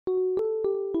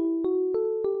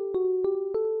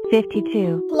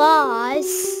52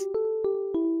 plus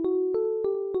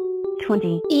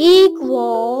 20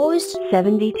 equals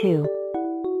 72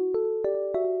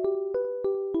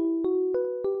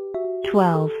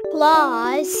 12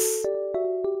 plus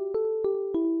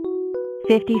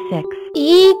 56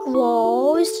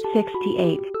 equals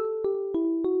 68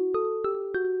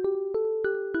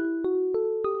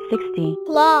 60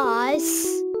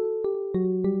 plus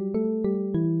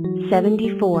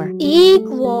 74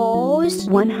 equals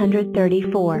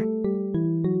 134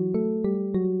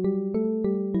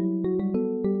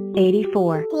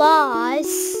 84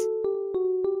 plus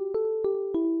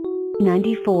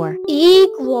 94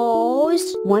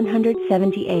 equals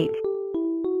 178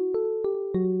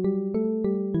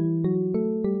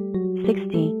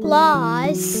 60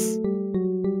 plus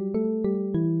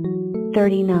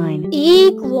 39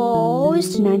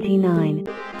 equals 99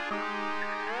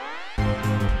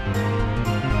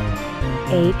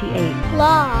 88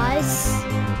 plus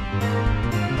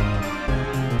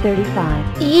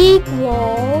 35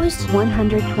 equals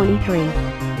 123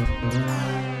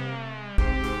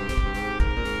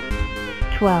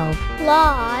 12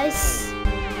 plus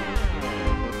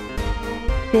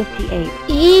 58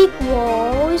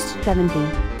 equals 70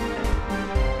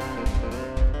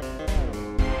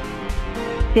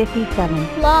 57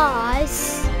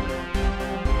 plus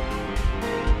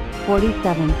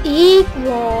 47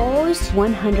 equals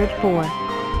 104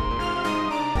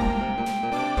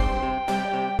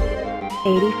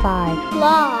 85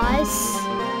 plus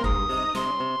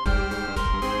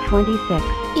 26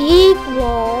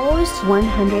 equals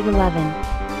 111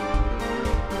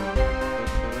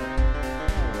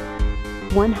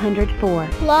 104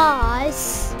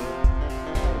 plus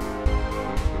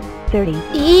 30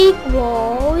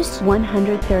 equals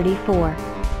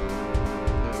 134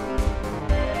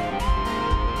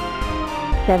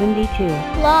 72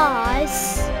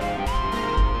 plus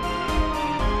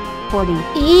 40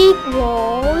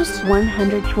 equals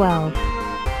 112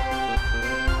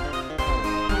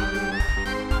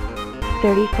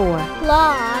 34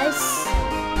 plus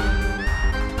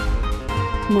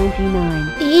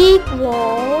 99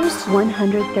 equals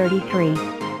 133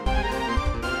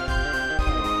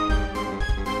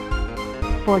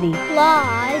 40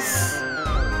 plus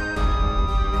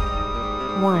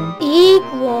 1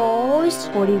 equals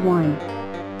 41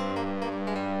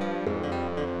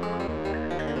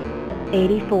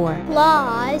 84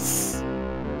 plus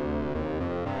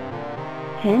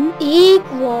 10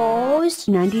 equals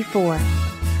 94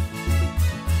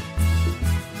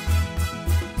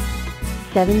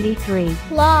 73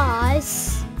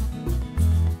 plus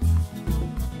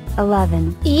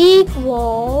 11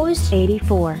 equals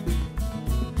 84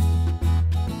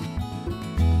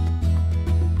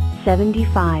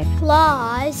 75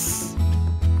 plus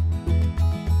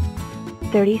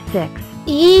 36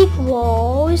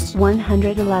 equals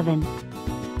 111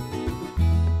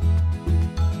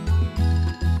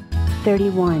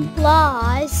 31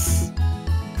 plus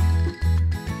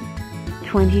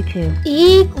 22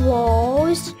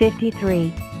 equals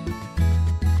 53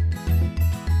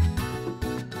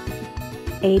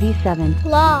 87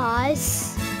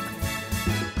 plus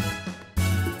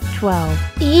 12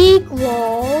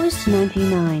 equals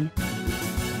 99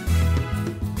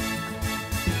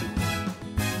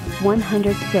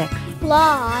 106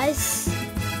 plus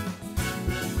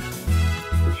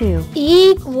 2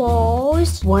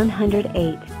 equals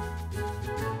 108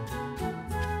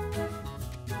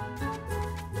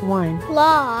 1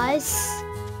 plus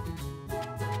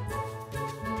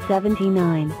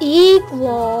 79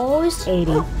 equals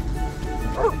 80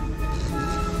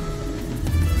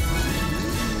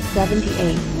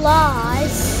 78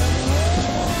 plus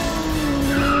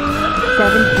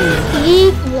 17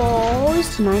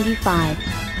 equals 95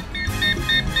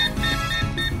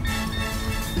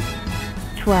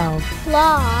 12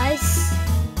 plus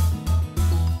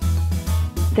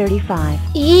 35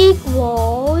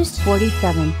 equals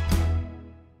 47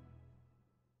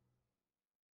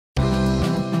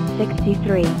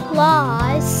 63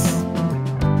 plus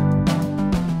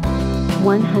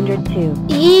 102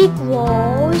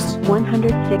 equals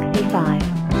 165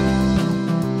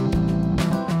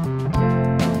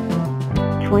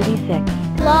 26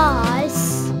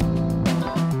 plus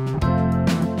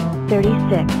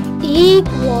 36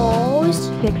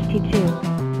 equals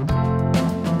 62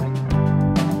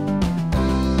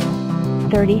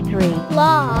 33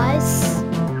 plus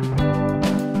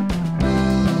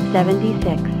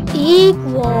 76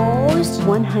 equals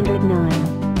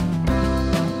 109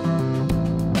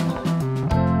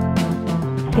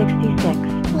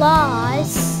 66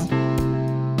 plus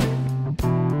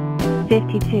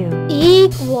 52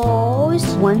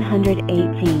 equals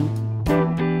 118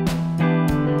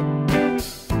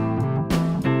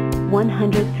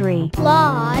 103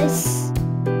 plus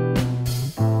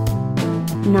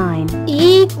 9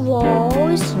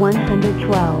 equals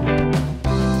 112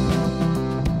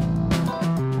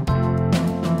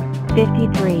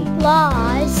 53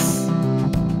 plus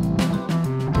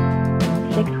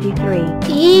 63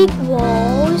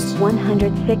 equals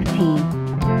 116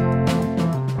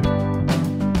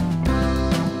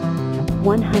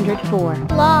 104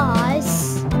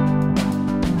 plus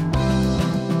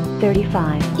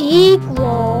 35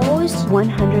 equals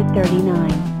 139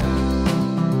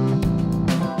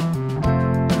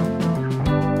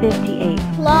 58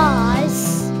 plus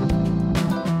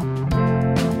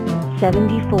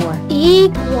 74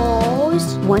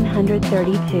 equals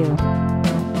 132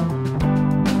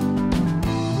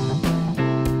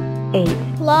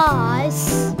 8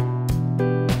 plus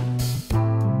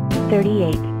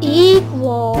 38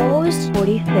 equals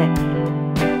 46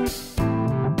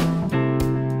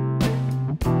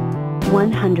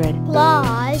 100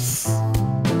 plus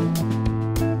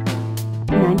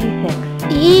 96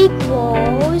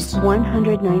 equals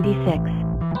 196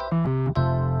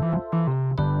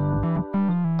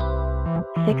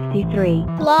 63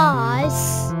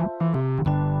 plus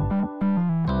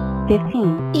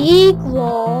 15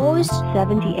 equals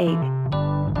 78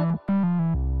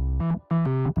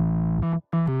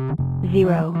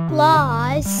 0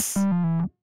 plus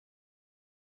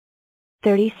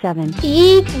 37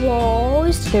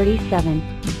 equals 37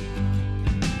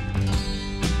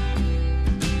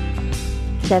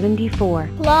 74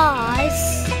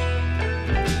 plus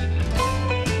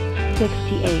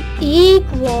 68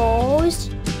 equals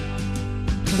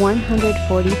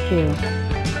 142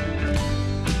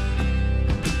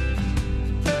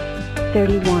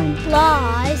 31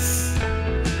 plus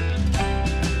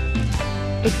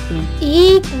 60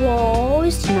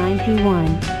 equals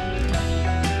 91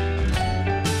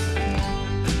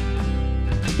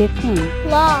 15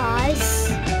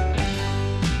 plus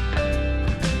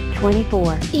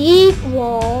 24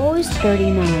 equals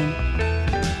 39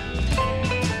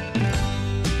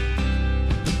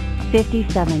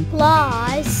 57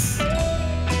 plus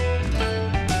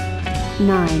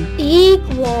 9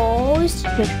 equals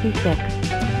 66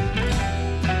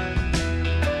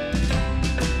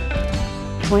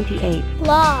 28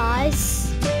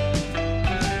 plus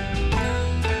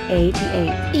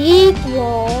 88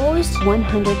 equals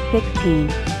 116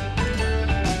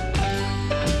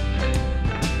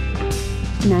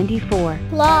 94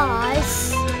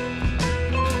 plus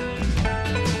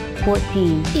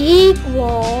 14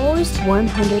 equals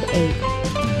 108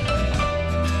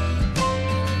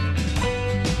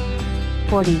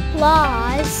 40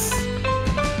 plus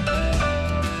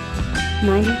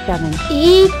 97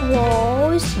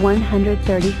 equals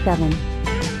 137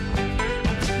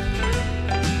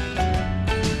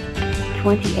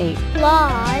 28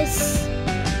 plus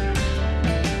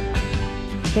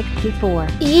 64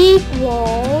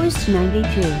 equals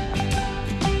 92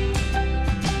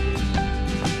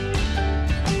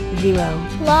 0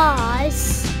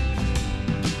 plus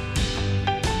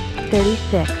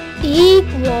 36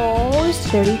 equals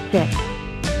 36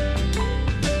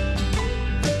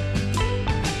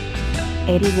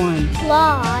 81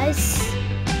 plus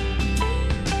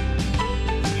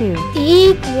 2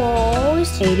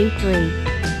 equals 83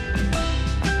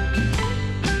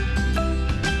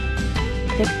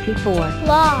 64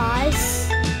 plus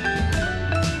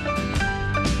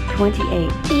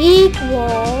 28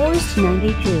 equals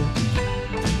 92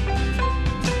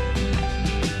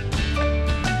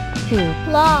 2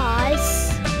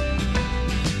 plus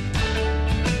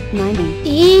 90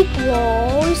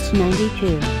 equals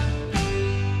 92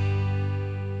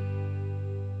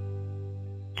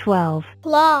 12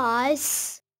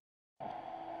 plus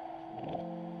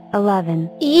 11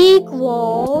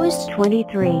 equals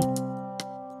 23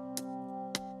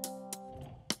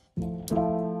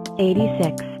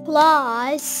 86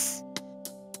 plus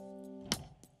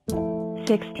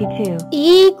 62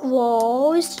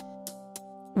 equals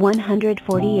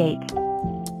 148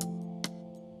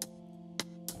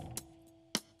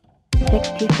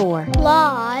 64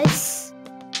 plus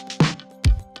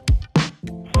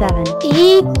 7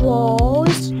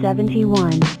 equals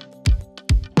 71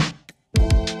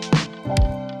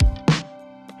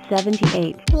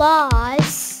 78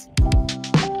 plus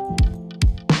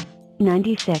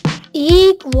 96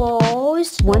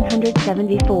 equals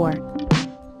 174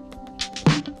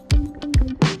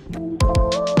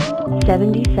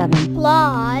 77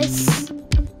 plus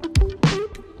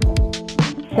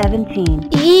 17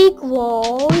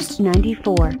 equals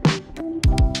 94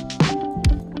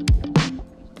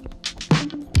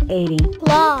 80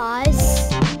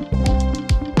 plus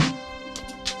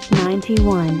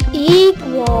 91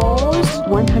 equals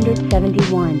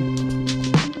 171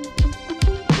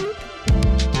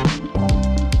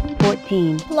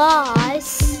 14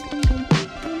 plus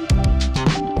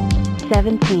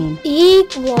 17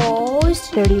 equals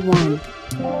 31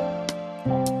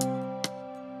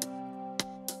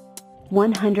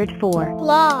 104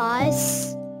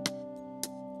 plus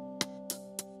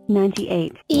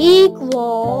 98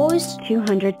 equals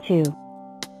 202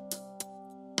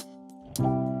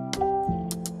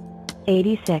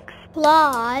 86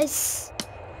 plus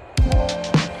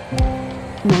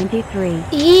 93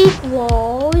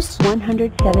 equals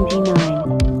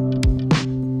 179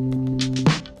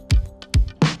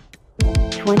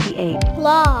 28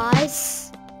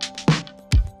 plus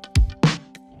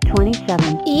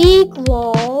 27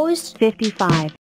 equals 55